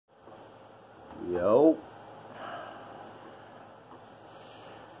Yo.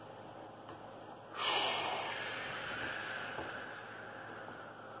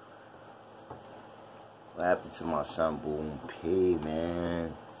 What happened to my son Boom P,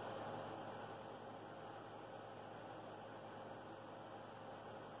 man?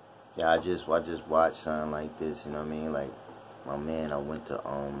 Yeah, I just watched something like this, you know what I mean? Like my man, I went to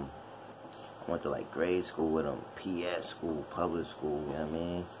like grade school with him, PS school, public school, you know what I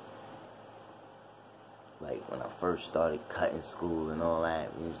mean? Like when I first started cutting school and all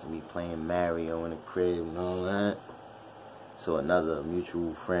that, we used to be playing Mario in the crib and all that. So another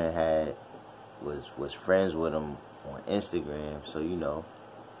mutual friend was friends with him on Instagram, so you know,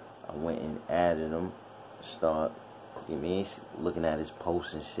 I went and added him, start, you know what I mean, looking at his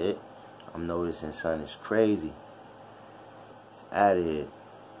posts and shit. I'm noticing son is crazy. He's out of here.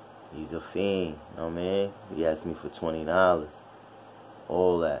 He's a fiend, you know what I mean? He asked me for $20,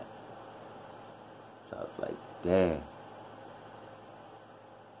 all that. So I was like, damn.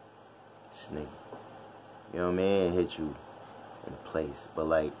 This nigga, you know what I mean? Hit you in place. But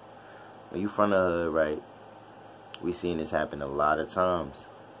like, when you from the hood, right, we seen this happen a lot of times.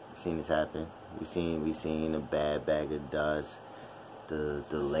 We seen this happen. We seen a bad bag of dust, the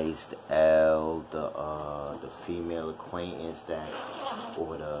laced L, the female acquaintance that, or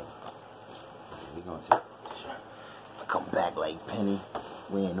we gonna take, come back like Penny.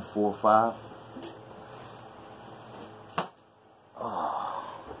 We in the 4-5. Oh,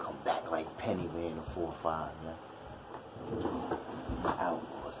 come back like Penny. We in the 4-5, man.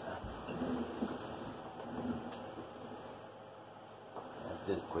 Outlaws, huh? That's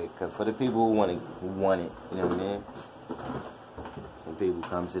just quick, cause for the people who want it, you know what I mean? Some people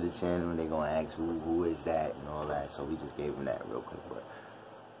come to the channel and they gonna ask who is that and all that, so we just gave them that real quick. But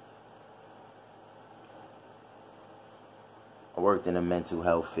I worked in the mental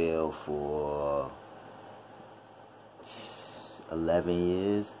health field for 11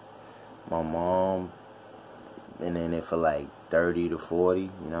 years. My mom been in it for like 30 to 40, you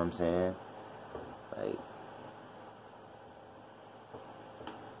know what I'm saying? Like,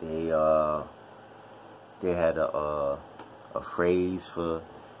 they had a phrase for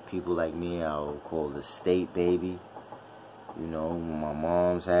people like me. I would call the state baby. You know, when my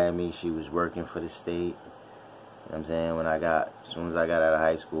mom's had me, she was working for the state. You know what I'm saying? As soon as I got out of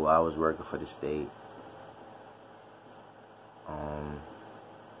high school, I was working for the state.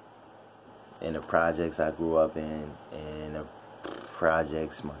 In the projects I grew up in the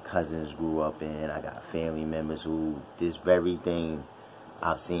projects my cousins grew up in, I got family members who this very thing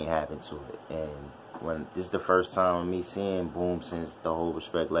I've seen happen to it. And when this is the first time me seeing Boom since the whole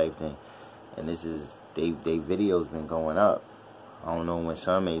Respect Life thing, and this is they videos been going up. I don't know when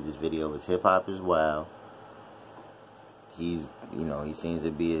son made this video. It was Hip Hop Is Wild. He's, you know, he seems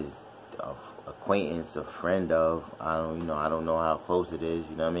to be his acquaintance, a friend of. I don't know how close it is.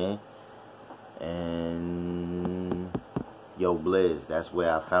 You know what I mean? And Yo Blizz. That's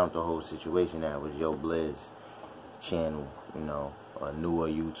where I found the whole situation at. Was Yo Blizz channel. You know, a newer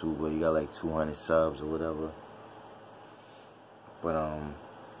YouTuber. He got like 200 subs or whatever. But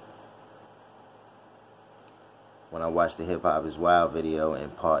when I watched the Hip Hop Is Wild video in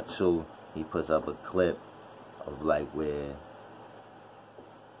part 2, he puts up a clip of like where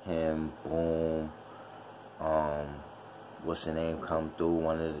him, Boom, what's the name, come through.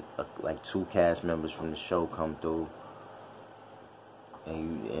 One of the, like 2 cast members from the show come through,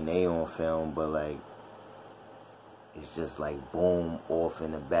 and they on film, but like it's just like Boom off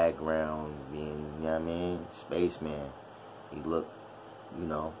in the background being, you know what I mean, spaceman. He looked, you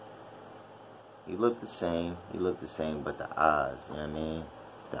know, he looked the same. He looked the same, but the eyes, you know what I mean?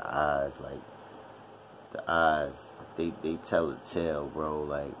 The eyes, like, the eyes, they tell a tale, bro,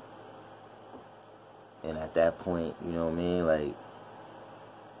 like, and at that point, you know what I mean, like,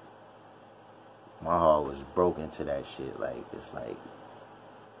 my heart was broken to that shit. Like, it's like,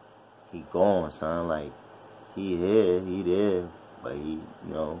 he gone, son, like, he there, but he, you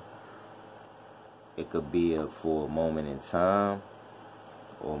know, it could be for a moment in time,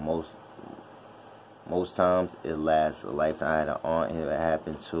 or most times it lasts a lifetime. I had an aunt here that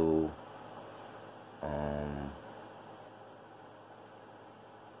happened to.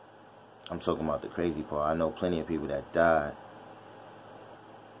 I'm talking about the crazy part. I know plenty of people that died,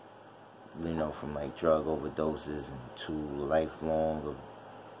 you know, from like drug overdoses and to lifelong of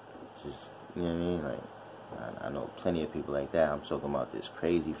just, you know what I mean? Like, I know plenty of people like that. I'm talking about this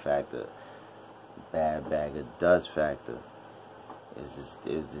crazy factor, bad bag of dust factor. There's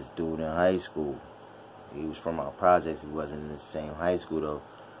this dude in high school. He was from our projects. He wasn't in the same high school though,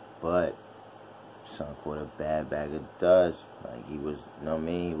 but son caught a bad bag of dust. Like, he was, you know what I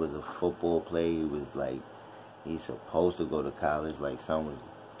mean? He was a football player. He was like, he's supposed to go to college. Like, son was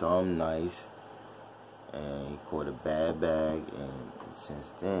dumb nice. And he caught a bad bag. And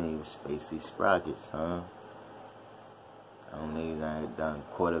since then, he was basically sprockets, son. Them niggas I done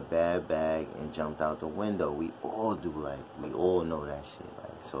caught a bad bag and jumped out the window. We all do, like, we all know that shit.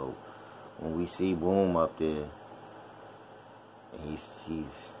 Like, so when we see Boom up there, and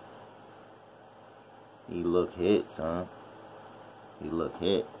he look hit, son. He look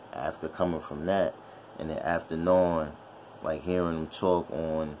hit after coming from that, and then after knowing, like, hearing him talk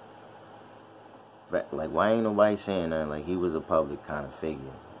on, like, why ain't nobody saying nothing? Like, he was a public kind of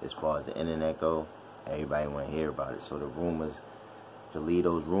figure as far as the internet go. Everybody want to hear about it. So the rumors, to leave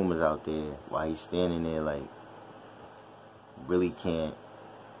those rumors out there while he's standing there, like, really can't,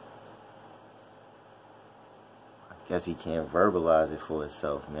 I guess he can't verbalize it for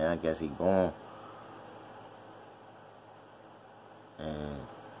himself, man. I guess he gone. And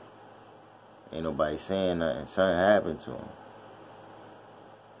ain't nobody saying nothing. Something happened to him.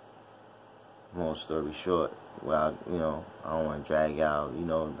 Long story short, well, you know, I don't want to drag out, you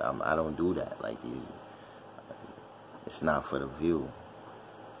know, I don't do that. Like, it's not for the view.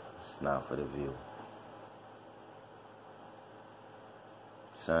 It's not for the view.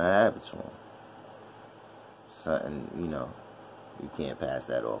 Something happened to him. Something, you know, you can't pass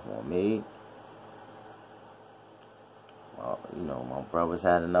that off on me. Well, you know, my brothers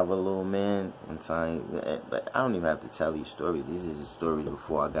had another little man one time, but I don't even have to tell these stories. These are the stories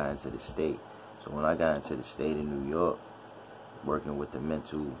before I got into the state. So when I got into the state of New York, working with the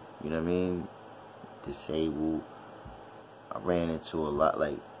mental, you know what I mean, disabled, I ran into a lot.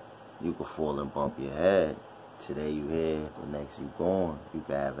 Like, you could fall and bump your head. Today you here, the next you gone. You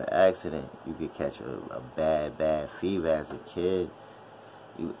could have an accident. You could catch a bad fever as a kid.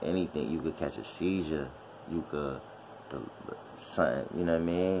 Anything. You could catch a seizure. You could, something, you know what I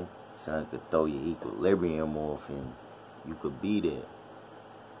mean? Something could throw your equilibrium off and you could be there.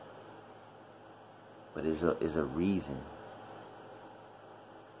 But it's a reason.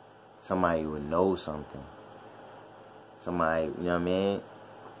 Somebody would know something. Somebody, you know what I mean?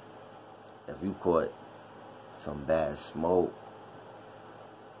 If you caught some bad smoke,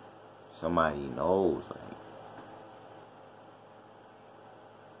 somebody knows,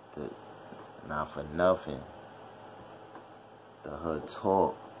 like, not for nothing, the hood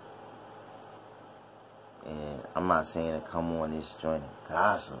talk. And I'm not saying to come on this joint and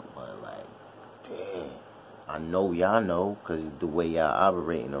gossip, but like, damn, I know y'all know, cause the way y'all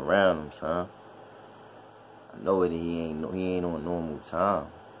operating around him, son. I know it. He ain't on normal time.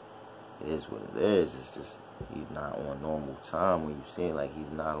 It is what it is. It's just he's not on normal time. When you say it, like, he's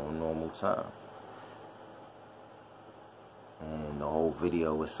not on normal time. And the whole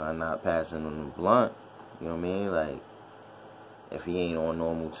video with son not passing on the blunt. You know what I mean? Like, if he ain't on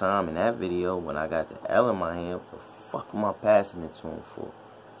normal time in that video, when I got the L in my hand, what the fuck am I passing it to him for?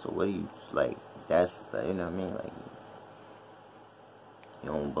 So what do you, like, that's, you know what I mean? Like, you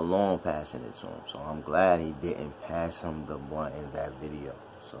don't belong passing it to him. So I'm glad he didn't pass him the blunt in that video.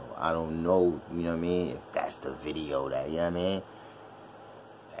 So I don't know, you know what I mean, if that's the video that, you know what I mean,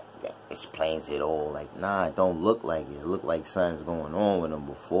 that explains it all. Like, nah, it don't look like it. It looked like something's going on with him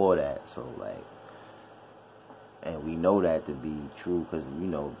before that. So, like, and we know that to be true because, you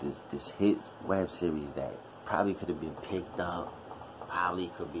know, this hit web series that probably could have been picked up,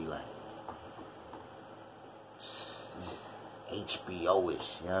 probably could be like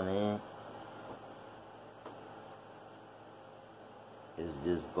HBO-ish, you know what I mean? It's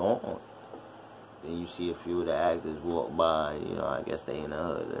just gone. Then you see a few of the actors walk by, you know, I guess they in the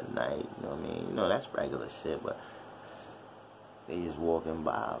hood at night, you know what I mean? You know, that's regular shit, but they just walking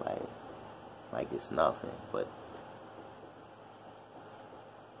by like it's nothing. But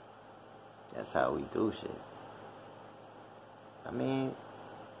that's how we do shit. I mean,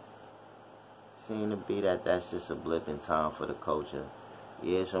 seem to be that's just a blip in time for the culture.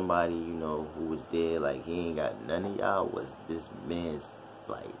 Yeah, somebody, you know, who was there, like, he ain't got none of y'all was this man's,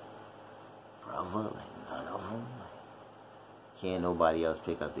 like, brother, like, none of them. Like, can't nobody else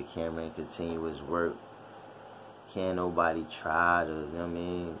pick up the camera and continue his work. Can't nobody try to, you know what I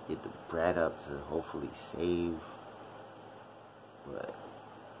mean, get the bread up to hopefully save. But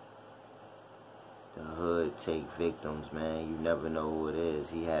the hood take victims, man. You never know who it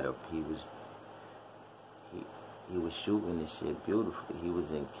is. He was shooting this shit beautifully. He was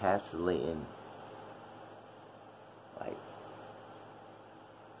encapsulating, like,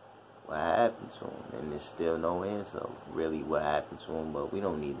 what happened to him. And there's still no answer really what happened to him, but we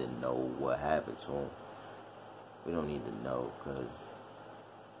don't need to know what happened to him. We don't need to know, because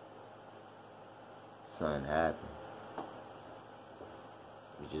something happened.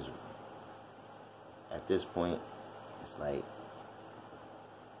 We just, at this point, it's like,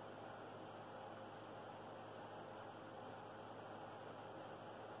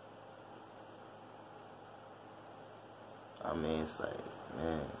 I mean, it's like,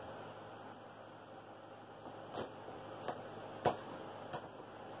 man.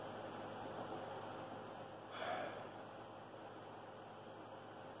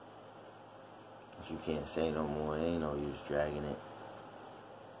 You can't say no more. It ain't no use dragging it.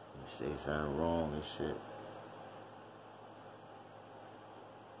 You say something wrong and shit.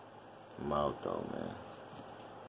 I'm out though, man.